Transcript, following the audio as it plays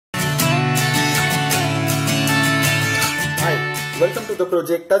Welcome to the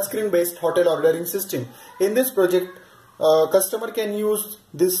project touchscreen based hotel ordering system. In this project, customer can use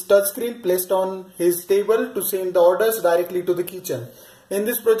this touchscreen placed on his table to send the orders directly to the kitchen. In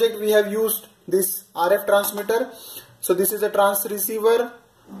this project, we have used this RF transmitter. So this is a trans receiver.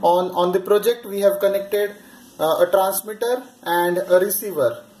 On the project, we have connected a transmitter and a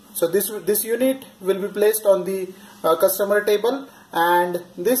receiver. So this unit will be placed on the customer table, and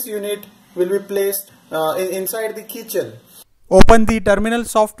this unit will be placed inside the kitchen. Open the terminal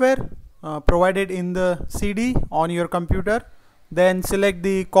software provided in the CD on your computer. Then select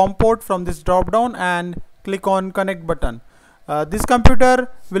the COM port from this drop down and click on connect button. This computer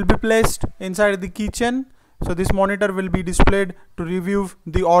will be placed inside the kitchen. So this monitor will be displayed to review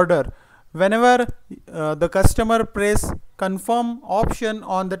the order. Whenever the customer press confirm option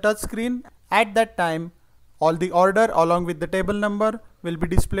on the touch screen, at that time all the order along with the table number will be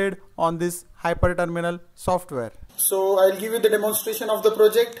displayed on this hyper terminal software. So I'll give you the demonstration of the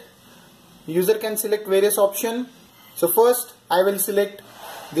project. User can select various options. So first I will select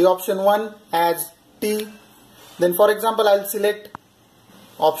the option 1 as tea. Then for example I'll select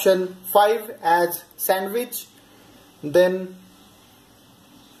option 5 as sandwich. Then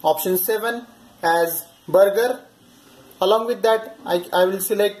option 7 as burger. Along with that I will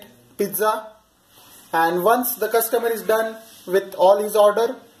select pizza. And once the customer is done with all his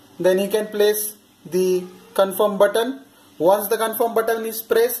order, then he can place the confirm button. Once the confirm button is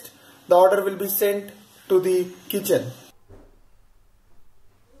pressed, the order will be sent to the kitchen.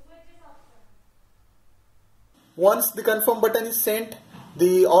 Once the confirm button is sent,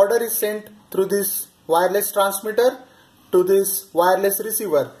 the order is sent through this wireless transmitter to this wireless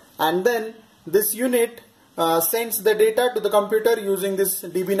receiver, and then this unit sends the data to the computer using this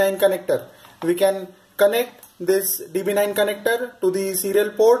DB9 connector. We can connect this DB9 connector to the serial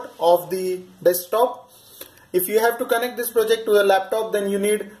port of the desktop. If you have to connect this project to a laptop, then you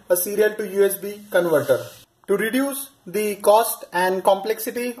need a serial to USB converter. To reduce the cost and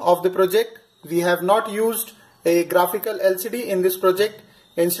complexity of the project, we have not used a graphical LCD in this project.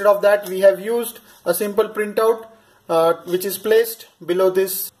 Instead of that, we have used a simple printout which is placed below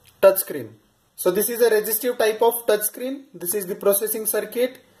this touchscreen. So this is a resistive type of touchscreen. This is the processing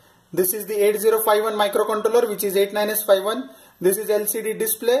circuit. This is the 8051 microcontroller, which is 89S51. This is LCD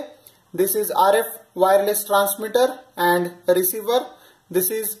display. This is RF wireless transmitter and receiver. This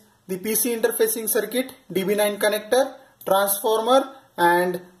is the PC interfacing circuit, DB9 connector, transformer,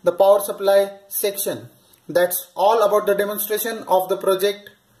 and the power supply section. That's all about the demonstration of the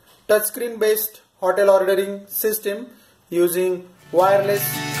project touchscreen based hotel ordering system using wireless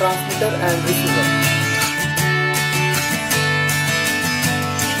transmitter and receiver.